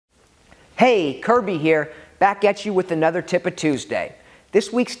Hey, Kirby here, back at you with another Tip of Tuesday.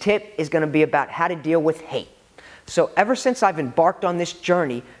 This week's tip is going to be about how to deal with hate. So ever since I've embarked on this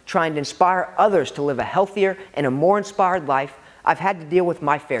journey trying to inspire others to live a healthier and a more inspired life, I've had to deal with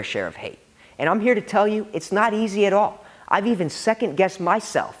my fair share of hate. And I'm here to tell you it's not easy at all. I've even second-guessed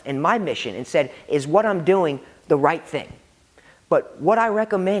myself and my mission and said, is what I'm doing the right thing? But what I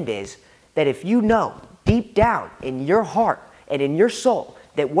recommend is that if you know deep down in your heart and in your soul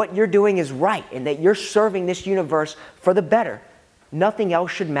that what you're doing is right and that you're serving this universe for the better, nothing else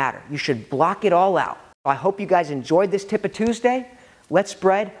should matter. You should block it all out. I hope you guys enjoyed this Tip of Tuesday. Let's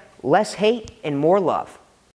spread less hate and more love.